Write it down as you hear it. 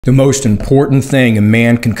The most important thing a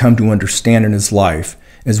man can come to understand in his life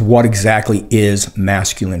is what exactly is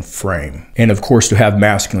masculine frame. And of course, to have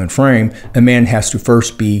masculine frame, a man has to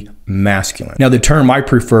first be masculine. Now, the term I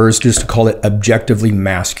prefer is just to call it objectively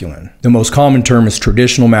masculine. The most common term is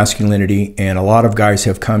traditional masculinity, and a lot of guys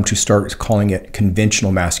have come to start calling it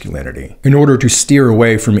conventional masculinity in order to steer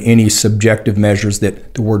away from any subjective measures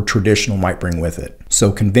that the word traditional might bring with it.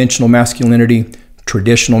 So conventional masculinity,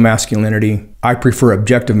 traditional masculinity. I prefer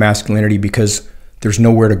objective masculinity because there's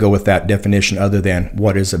nowhere to go with that definition other than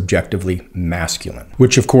what is objectively masculine,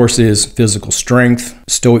 which of course is physical strength,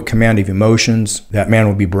 stoic command of emotions. That man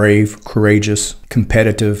will be brave, courageous,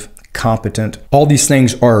 competitive, competent. All these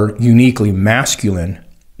things are uniquely masculine,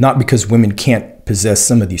 not because women can't possess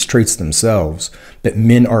some of these traits themselves, but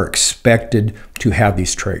men are expected to have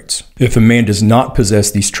these traits. If a man does not possess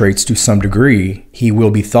these traits to some degree, he will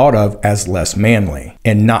be thought of as less manly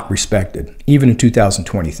and not respected, even in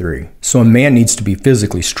 2023. So a man needs to be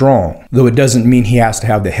physically strong, though it doesn't mean he has to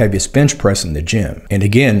have the heaviest bench press in the gym. And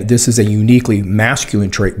again, this is a uniquely masculine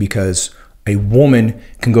trait because a woman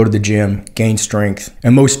can go to the gym, gain strength,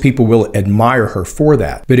 and most people will admire her for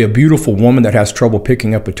that. But a beautiful woman that has trouble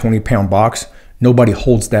picking up a 20-pound box, nobody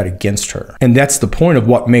holds that against her. And that's the point of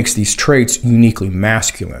what makes these traits uniquely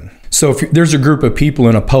masculine. So if there's a group of people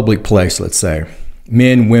in a public place, let's say,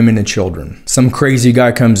 men, women, and children. Some crazy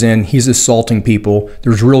guy comes in, he's assaulting people,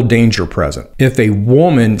 there's real danger present. If a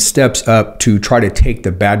woman steps up to try to take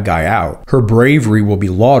the bad guy out, her bravery will be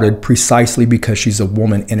lauded precisely because she's a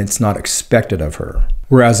woman and it's not expected of her.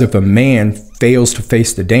 Whereas if a man fails to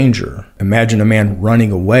face the danger, imagine a man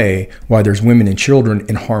running away while there's women and children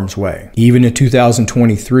in harm's way. Even in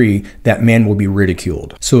 2023, that man will be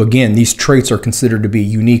ridiculed. So again, these traits are considered to be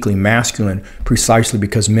uniquely masculine precisely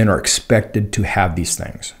because men are expected to have these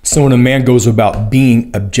things. So when a man goes about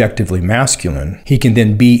being objectively masculine, he can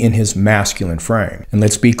then be in his masculine frame. And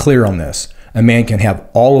let's be clear on this. A man can have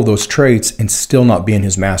all of those traits and still not be in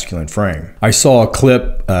his masculine frame. I saw a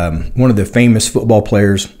clip, one of the famous football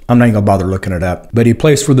players, I'm not even gonna bother looking it up, but he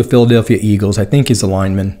plays for the Philadelphia Eagles. I think he's a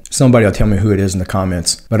lineman. Somebody will tell me who it is in the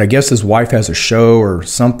comments. But I guess his wife has a show or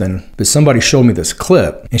something, but somebody showed me this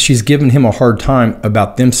clip and she's giving him a hard time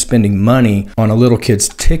about them spending money on a little kid's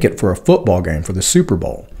ticket for a football game for the Super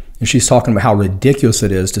Bowl. And she's talking about how ridiculous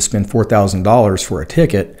it is to spend $4,000 for a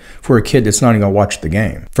ticket for a kid that's not even gonna watch the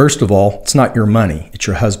game. First of all, it's not your money, it's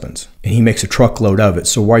your husband's. And he makes a truckload of it,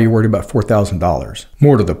 so why are you worried about $4,000?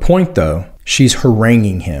 More to the point though, she's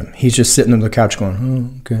haranguing him. He's just sitting on the couch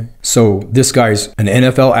going, oh, okay. So this guy's an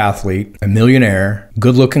NFL athlete, a millionaire,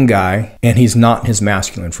 good-looking guy, and he's not in his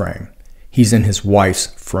masculine frame. He's in his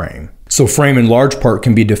wife's frame. So frame in large part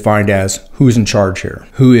can be defined as who's in charge here,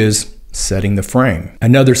 who is setting the frame.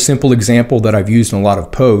 Another simple example that I've used in a lot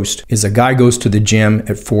of posts is a guy goes to the gym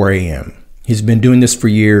at 4 a.m. He's been doing this for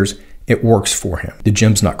years. It works for him. The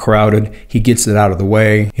gym's not crowded. He gets it out of the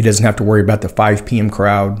way. He doesn't have to worry about the 5 p.m.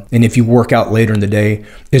 crowd. And if you work out later in the day,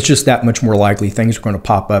 it's just that much more likely things are going to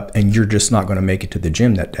pop up and you're just not going to make it to the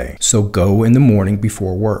gym that day. So go in the morning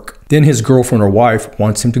before work. Then his girlfriend or wife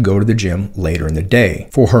wants him to go to the gym later in the day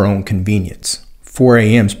for her own convenience. 4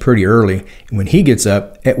 a.m. is pretty early. And when he gets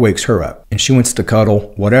up, it wakes her up and she wants to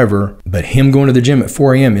cuddle, whatever. But him going to the gym at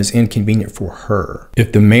 4 a.m. is inconvenient for her.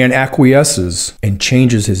 If the man acquiesces and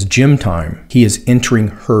changes his gym time, he is entering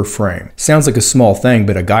her frame. Sounds like a small thing,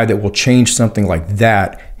 but a guy that will change something like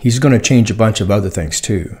that, he's going to change a bunch of other things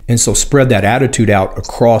too. And so spread that attitude out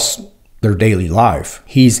across their daily life.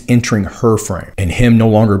 He's entering her frame, and him no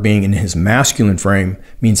longer being in his masculine frame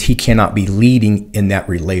means he cannot be leading in that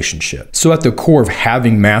relationship. So at the core of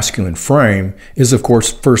having masculine frame is, of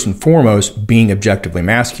course, first and foremost, being objectively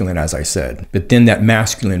masculine, as I said. But then that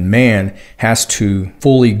masculine man has to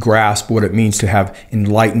fully grasp what it means to have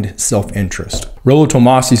enlightened self-interest. Rollo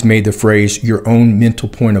Tomassi's made the phrase, your own mental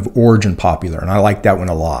point of origin popular, and I like that one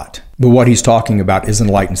a lot. But what he's talking about is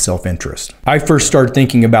enlightened self-interest. I first started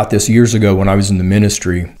thinking about this years ago when I was in the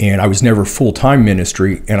ministry, and I was never full-time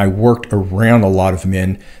ministry, and I worked around a lot of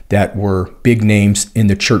men that were big names in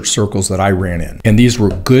the church circles that I ran in. And these were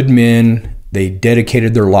good men. They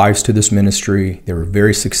dedicated their lives to this ministry. They were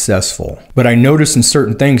very successful. But I noticed in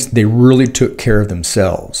certain things, they really took care of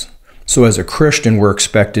themselves. So as a Christian, we're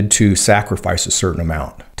expected to sacrifice a certain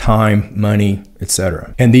amount, time, money,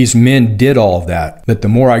 etc. And these men did all of that. But the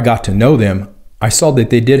more I got to know them, I saw that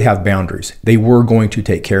they did have boundaries. They were going to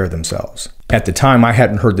take care of themselves. At the time, I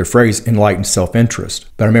hadn't heard the phrase enlightened self-interest,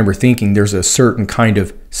 but I remember thinking there's a certain kind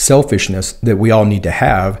of selfishness that we all need to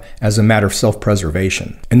have as a matter of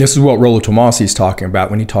self-preservation. And this is what Rollo Tomassi is talking about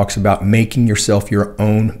when he talks about making yourself your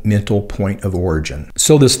own mental point of origin.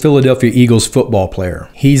 So this Philadelphia Eagles football player,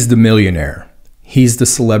 he's the millionaire. He's the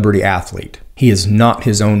celebrity athlete. He is not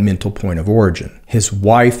his own mental point of origin. His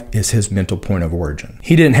wife is his mental point of origin.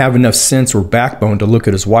 He didn't have enough sense or backbone to look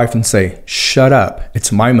at his wife and say, shut up,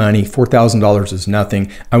 it's my money, $4,000 is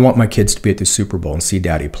nothing, I want my kids to be at the Super Bowl and see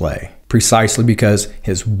daddy play. Precisely because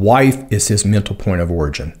his wife is his mental point of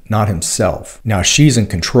origin, not himself. Now she's in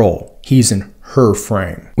control. He's in her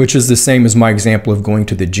frame, which is the same as my example of going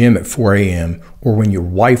to the gym at 4 a.m. or when your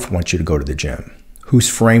wife wants you to go to the gym. Whose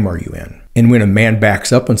frame are you in? And when a man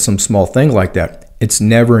backs up on some small thing like that, it's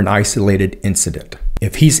never an isolated incident.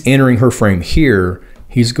 If he's entering her frame here,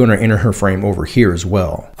 he's going to enter her frame over here as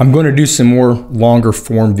well. I'm going to do some more longer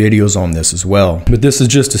form videos on this as well, but this is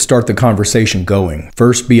just to start the conversation going.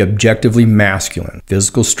 First, be objectively masculine.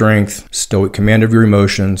 Physical strength, stoic command of your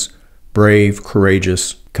emotions, brave,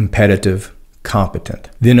 courageous, competitive, competent.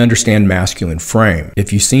 Then understand masculine frame.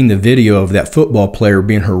 If you've seen the video of that football player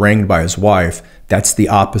being harangued by his wife, that's the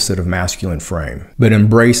opposite of masculine frame. But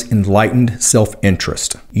embrace enlightened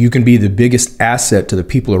self-interest. You can be the biggest asset to the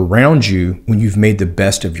people around you when you've made the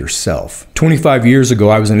best of yourself. 25 years ago,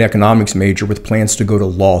 I was an economics major with plans to go to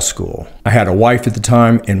law school. I had a wife at the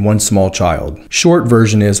time and one small child. Short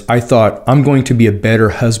version is, I thought I'm going to be a better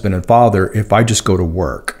husband and father if I just go to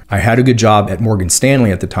work. I had a good job at Morgan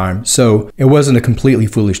Stanley at the time, so it wasn't a completely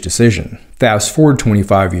foolish decision. Fast forward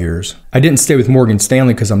 25 years, I didn't stay with Morgan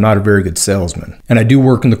Stanley because I'm not a very good salesman. And I do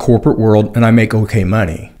work in the corporate world and I make okay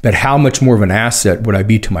money. But how much more of an asset would I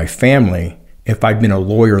be to my family if I'd been a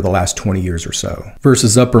lawyer the last 20 years or so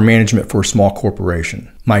versus upper management for a small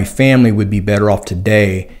corporation? My family would be better off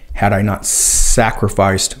today had I not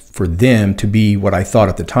sacrificed for them to be what I thought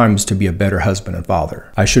at the time was to be a better husband and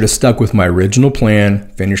father. I should have stuck with my original plan,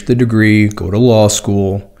 finish the degree, go to law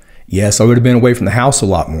school. Yes, I would have been away from the house a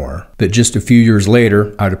lot more, but just a few years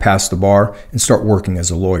later, I'd have passed the bar and start working as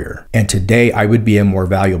a lawyer. And today, I would be a more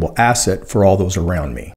valuable asset for all those around me.